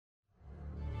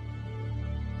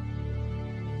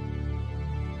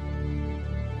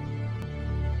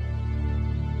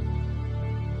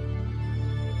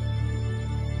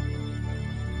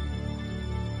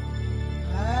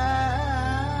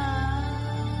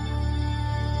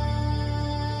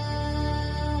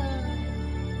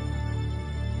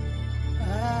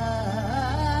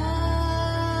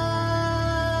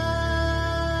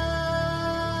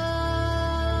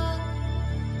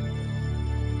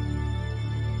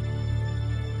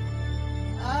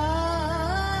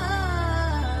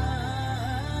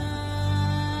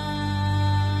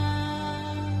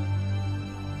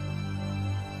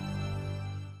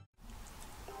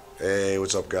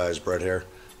what's up guys, Brett here.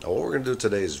 Now what we're going to do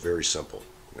today is very simple.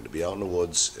 I'm going to be out in the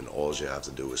woods and all you have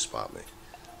to do is spot me.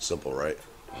 Simple, right?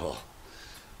 Oh,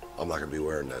 I'm not going to be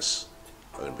wearing this.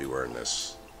 I'm going to be wearing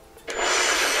this.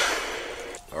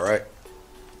 Alright,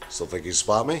 still think you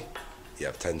spot me? You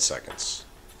have 10 seconds.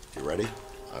 You ready?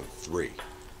 On 3,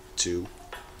 2,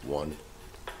 1,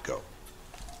 go.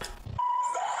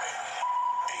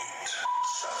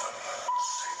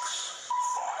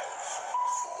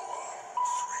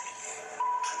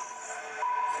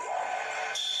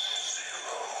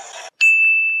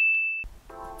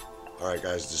 Alright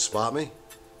guys, did you spot me?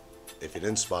 If you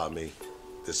didn't spot me,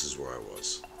 this is where I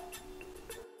was.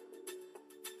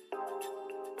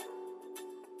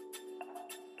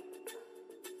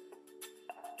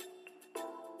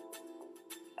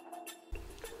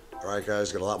 Alright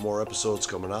guys, got a lot more episodes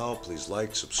coming out. Please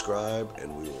like, subscribe,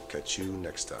 and we will catch you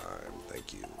next time.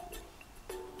 Thank you.